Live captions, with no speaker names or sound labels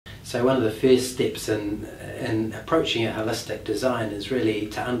So one of the first steps in approaching a holistic design is really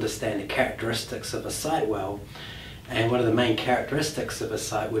to understand the characteristics of a site well. And one of the main characteristics of a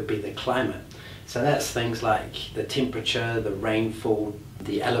site would be the climate. So that's things like the temperature, the rainfall,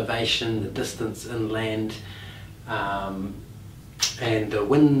 the elevation, the distance inland, and the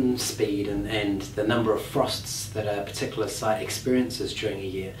wind speed and the number of frosts that a particular site experiences during a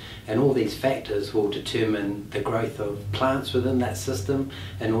year. And all these factors will determine the growth of plants within that system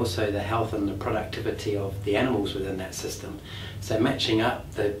and also the health and the productivity of the animals within that system. So matching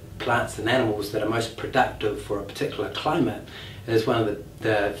up the plants and animals that are most productive for a particular climate is one of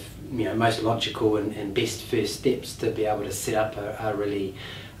the most logical and best first steps to be able to set up a really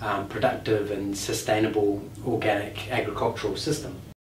productive and sustainable organic agricultural system.